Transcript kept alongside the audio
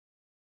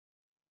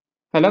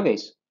Hello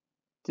guys,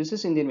 this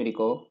is Indian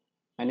Medico,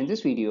 and in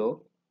this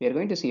video we are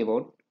going to see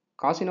about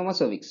carcinoma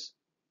cervix.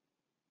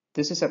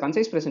 This is a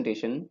concise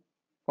presentation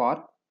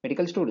for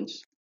medical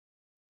students.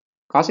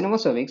 Carcinoma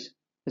cervix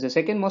is the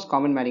second most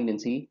common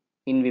malignancy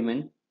in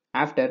women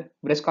after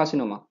breast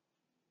carcinoma.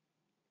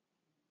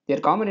 They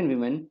are common in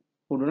women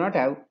who do not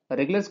have a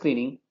regular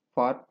screening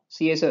for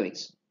CA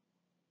cervix.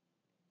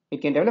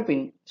 It can develop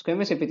in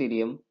squamous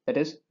epithelium, that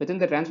is within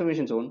the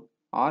transformation zone,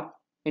 or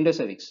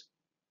endocervix.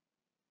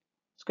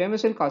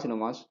 Squamous cell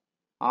carcinomas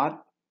are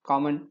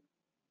common,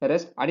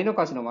 whereas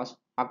adenocarcinomas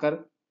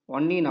occur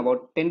only in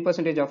about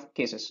 10% of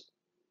cases.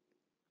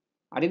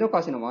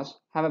 Adenocarcinomas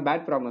have a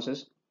bad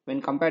prognosis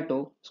when compared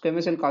to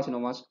squamous cell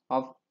carcinomas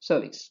of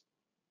cervix.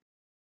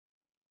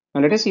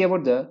 Now let us see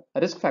about the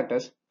risk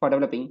factors for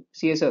developing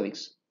CA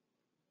cervix.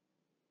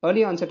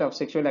 Early onset of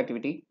sexual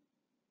activity,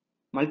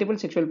 multiple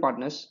sexual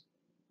partners,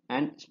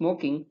 and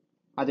smoking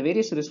are the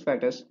various risk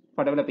factors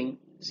for developing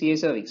CA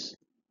cervix.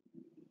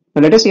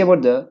 Now let us see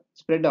about the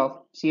spread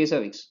of CA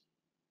cervix.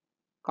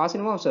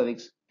 Carcinoma of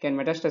cervix can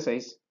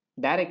metastasize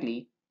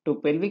directly to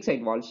pelvic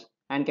side walls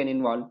and can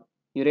involve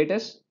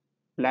ureter,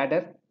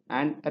 bladder,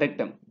 and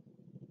rectum.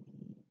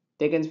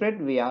 They can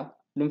spread via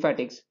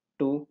lymphatics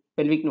to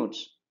pelvic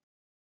nodes.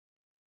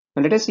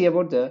 Now let us see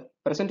about the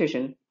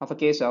presentation of a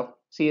case of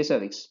CA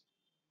cervix.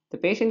 The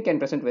patient can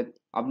present with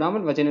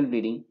abnormal vaginal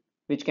bleeding,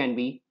 which can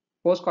be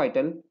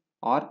postcoital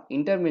or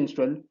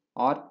intermenstrual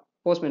or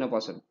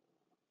postmenopausal.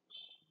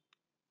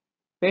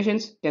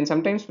 Patients can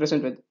sometimes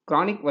present with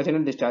chronic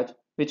vaginal discharge,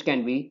 which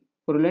can be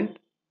purulent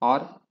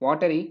or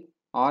watery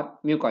or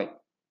mucoid.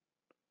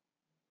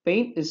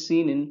 Pain is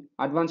seen in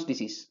advanced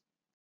disease.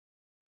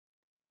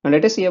 Now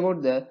let us see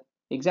about the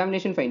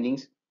examination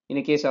findings in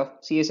a case of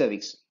CA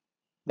cervix.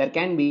 There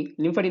can be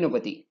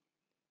lymphadenopathy.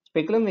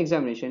 Speculum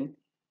examination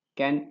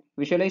can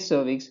visualize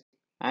cervix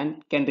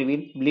and can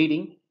reveal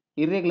bleeding,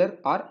 irregular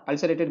or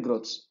ulcerated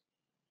growths.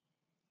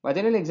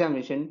 Vaginal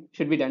examination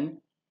should be done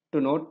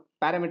to note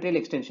parametrial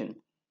extension.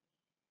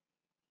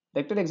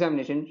 Rectal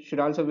examination should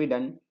also be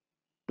done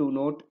to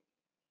note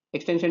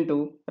extension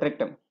to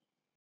rectum.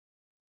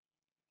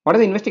 What are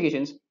the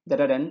investigations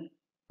that are done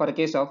for a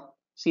case of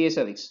CA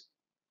cervix?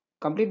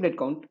 Complete blood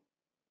count,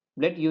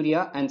 blood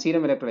urea and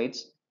serum electrolytes,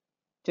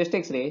 chest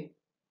X-ray,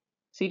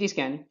 CT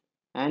scan,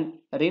 and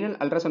renal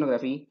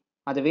ultrasonography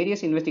are the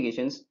various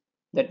investigations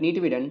that need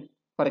to be done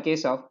for a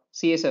case of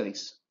CA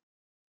cervix.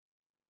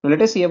 Now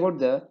let us see about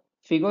the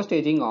FIGO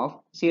staging of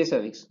CA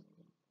cervix.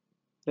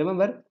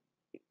 Remember,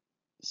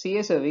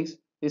 CA cervix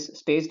is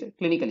staged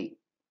clinically.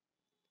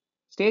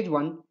 Stage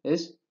 1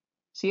 is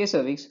CA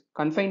cervix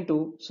confined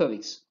to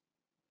cervix.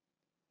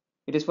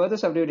 It is further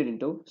subdivided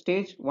into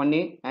stage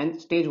 1A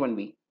and stage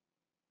 1B.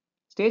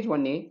 Stage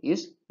 1A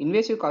is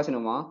invasive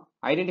carcinoma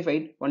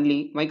identified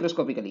only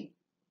microscopically.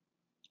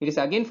 It is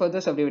again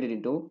further subdivided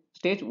into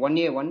stage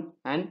 1A1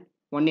 and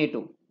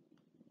 1A2.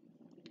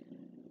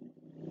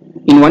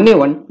 In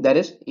 1A1, there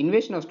is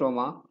invasion of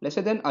stroma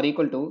lesser than or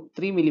equal to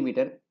 3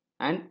 mm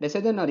and lesser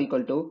than or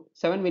equal to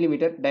 7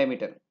 mm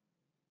diameter.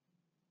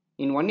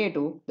 In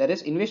 1A2, there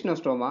is invasion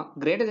of stroma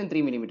greater than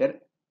 3 mm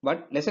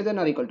but lesser than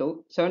or equal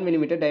to 7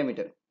 mm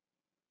diameter.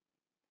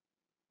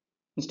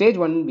 In stage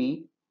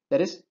 1B,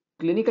 there is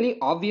clinically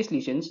obvious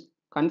lesions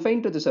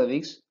confined to the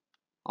cervix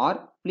or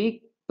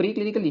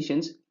preclinical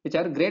lesions which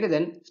are greater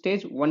than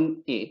stage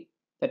 1A,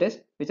 that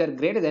is, which are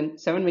greater than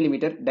 7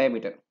 mm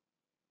diameter.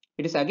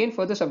 It is again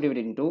further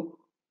subdivided into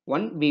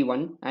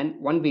 1B1 and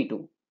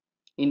 1B2.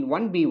 In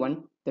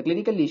 1B1, the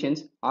clinical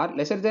lesions are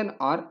lesser than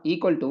or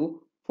equal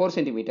to 4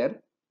 cm,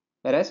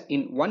 whereas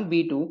in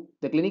 1B2,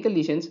 the clinical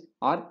lesions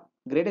are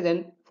greater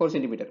than 4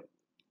 cm.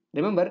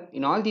 Remember,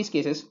 in all these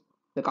cases,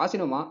 the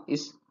carcinoma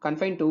is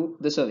confined to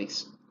the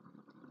cervix.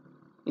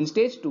 In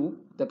stage 2,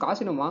 the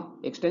carcinoma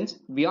extends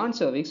beyond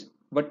cervix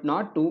but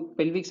not to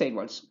pelvic side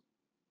walls.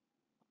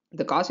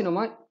 The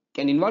carcinoma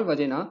can involve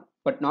vagina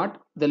but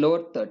not the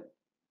lower third.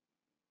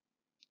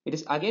 It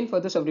is again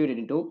further subdivided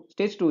into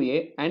stage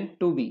 2A and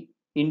 2B.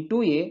 In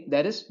 2A,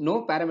 there is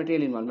no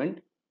parametrial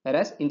involvement,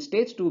 whereas in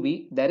stage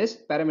 2B, there is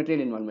parametrial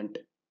involvement.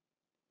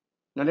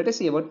 Now let us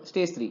see about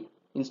stage 3.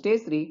 In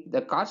stage 3,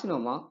 the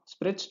carcinoma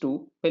spreads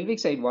to pelvic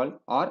side wall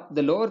or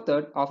the lower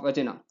third of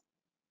vagina.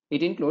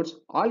 It includes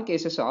all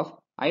cases of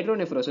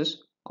hydronephrosis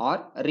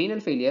or renal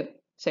failure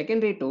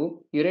secondary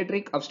to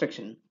ureteric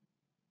obstruction.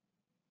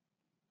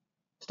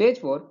 Stage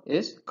 4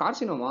 is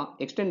carcinoma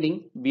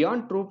extending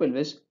beyond true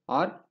pelvis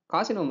or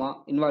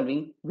carcinoma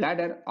involving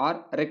bladder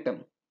or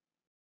rectum.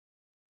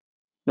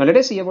 Now let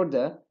us see about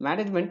the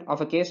management of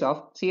a case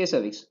of CA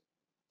cervix.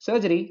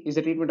 Surgery is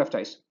the treatment of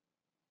choice.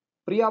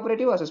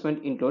 Preoperative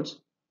assessment includes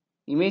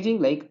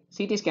imaging like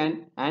CT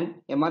scan and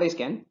MRI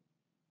scan,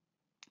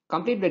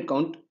 complete blood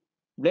count,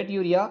 blood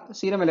urea,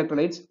 serum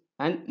electrolytes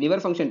and liver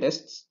function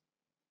tests,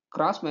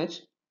 cross match,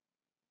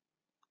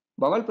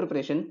 bowel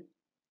preparation,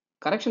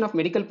 correction of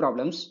medical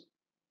problems,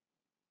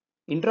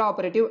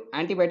 intraoperative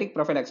antibiotic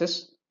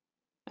prophylaxis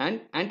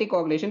and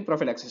anticoagulation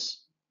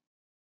prophylaxis.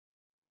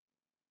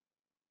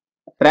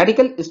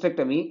 Radical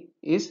hysterectomy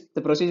is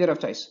the procedure of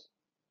choice.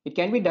 It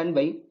can be done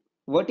by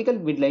vertical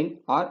midline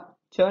or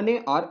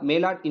Cherney or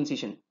Maillard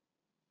incision.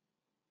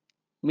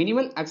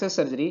 Minimal access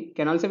surgery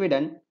can also be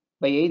done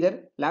by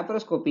either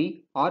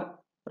laparoscopy or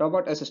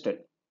robot assisted.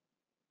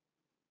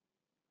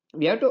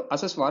 We have to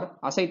assess for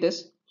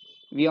ascites.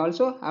 We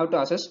also have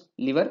to assess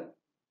liver,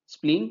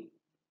 spleen,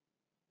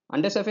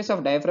 undersurface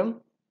of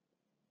diaphragm,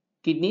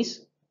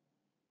 kidneys,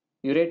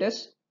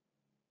 ureters,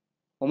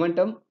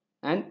 omentum,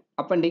 and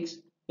appendix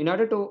in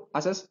order to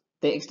assess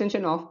the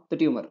extension of the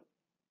tumor.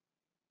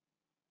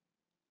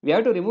 We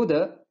have to remove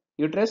the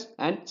uterus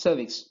and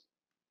cervix.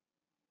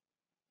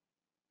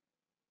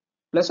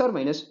 Plus or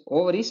minus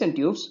ovaries and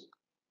tubes,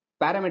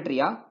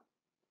 parametria,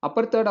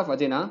 upper third of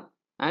vagina,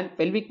 and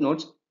pelvic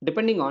nodes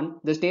depending on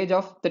the stage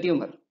of the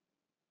tumor.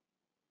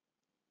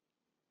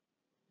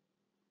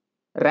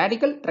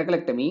 Radical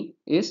trachelectomy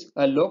is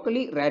a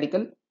locally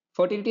radical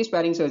fertility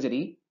sparing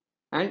surgery,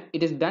 and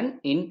it is done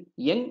in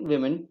young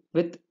women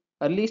with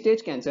early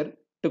stage cancer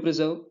to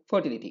preserve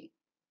fertility.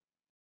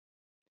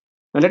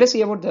 Now let us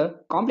see about the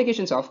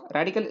complications of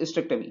radical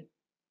hysterectomy.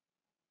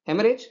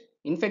 Hemorrhage,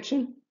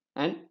 infection,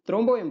 and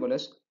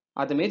thromboembolus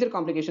are the major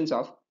complications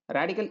of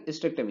radical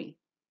hysterectomy.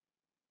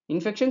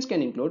 Infections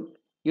can include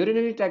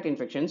urinary tract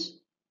infections,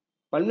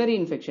 pulmonary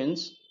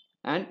infections,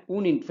 and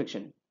wound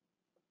infection.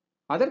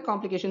 Other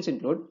complications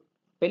include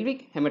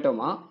pelvic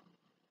hematoma,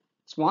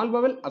 small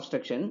bowel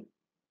obstruction,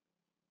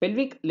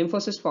 pelvic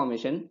lymphocyst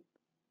formation,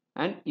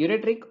 and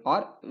ureteric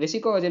or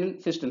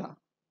vesicovaginal fistula.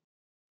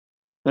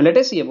 Now let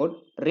us see about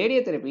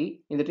radiotherapy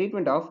in the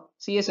treatment of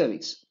CA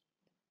cervix.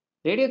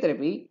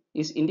 Radiotherapy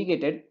is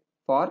indicated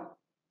for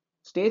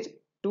stage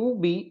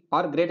 2B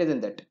or greater than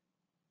that.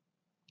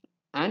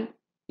 And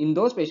in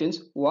those patients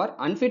who are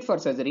unfit for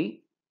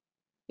surgery,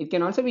 it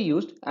can also be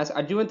used as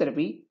adjuvant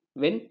therapy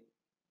when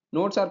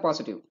nodes are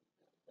positive.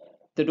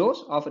 The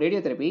dose of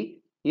radiotherapy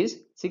is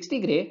 60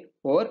 gray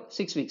over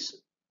 6 weeks.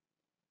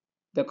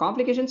 The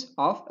complications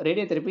of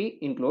radiotherapy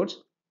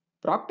includes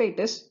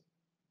proctitis,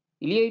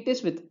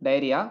 ileitis with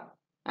diarrhea,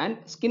 and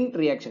skin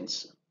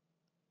reactions.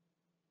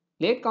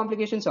 Late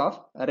complications of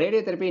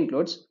radiotherapy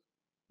includes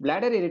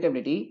bladder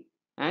irritability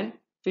and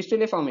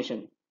fistulae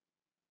formation.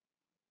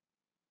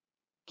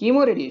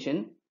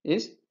 Chemoradiation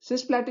is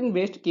cisplatin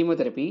based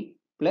chemotherapy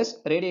plus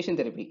radiation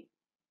therapy.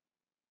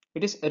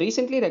 It is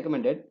recently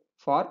recommended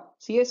for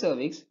CA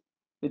cervix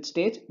with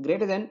stage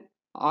greater than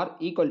or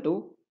equal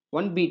to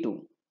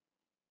 1B2.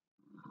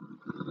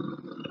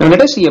 Now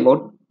let us see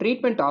about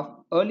treatment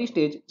of early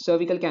stage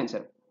cervical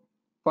cancer.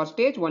 For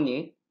stage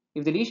 1A,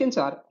 if the lesions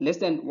are less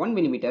than 1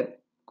 mm,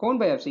 cone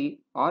biopsy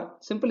or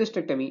simple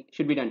hysterectomy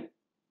should be done.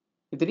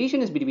 If the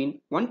lesion is between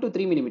 1 to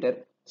 3 mm,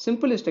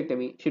 simple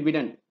hysterectomy should be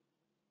done.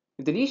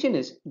 If the lesion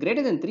is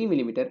greater than 3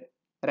 mm,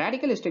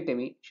 radical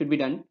hysterectomy should be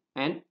done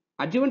and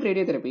adjuvant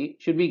radiotherapy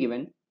should be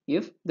given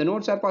if the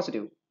nodes are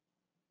positive.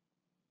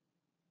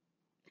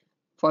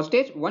 For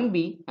stage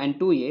 1B and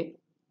 2A,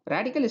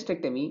 radical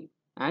hysterectomy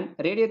and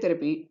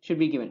radiotherapy should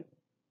be given.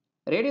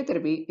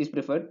 Radiotherapy is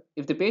preferred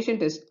if the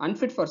patient is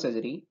unfit for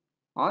surgery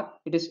or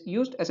it is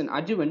used as an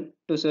adjuvant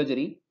to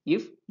surgery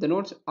if the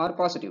nodes are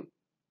positive.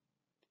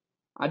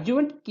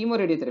 Adjuvant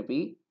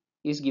chemoradiotherapy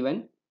is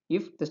given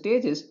if the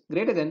stage is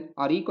greater than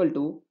or equal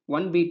to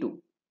 1B2.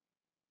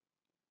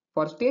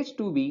 For stage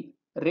 2B,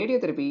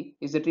 radiotherapy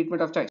is the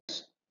treatment of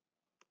choice.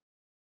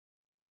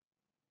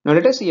 Now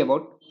let us see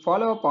about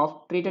follow-up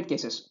of treated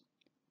cases.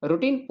 A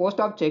routine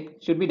post-op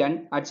check should be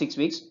done at 6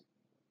 weeks.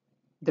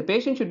 The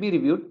patient should be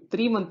reviewed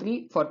 3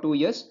 monthly for 2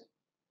 years,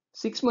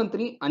 6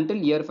 monthly until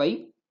year 5,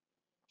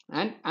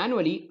 and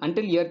annually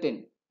until year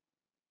 10.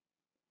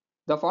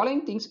 The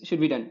following things should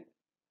be done.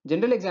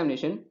 General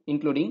examination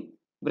including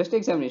breast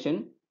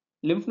examination,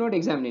 lymph node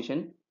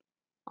examination,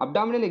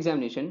 abdominal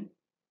examination,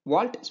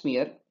 Walt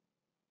smear,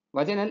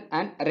 vaginal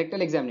and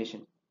rectal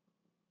examination.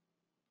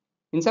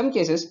 In some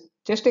cases,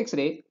 chest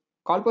x-ray,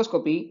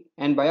 colposcopy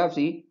and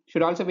biopsy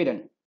should also be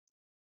done.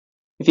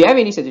 If you have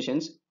any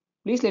suggestions,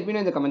 please let me know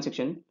in the comment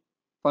section.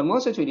 For more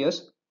such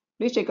videos,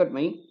 please check out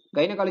my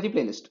gynecology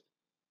playlist.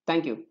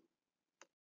 Thank you.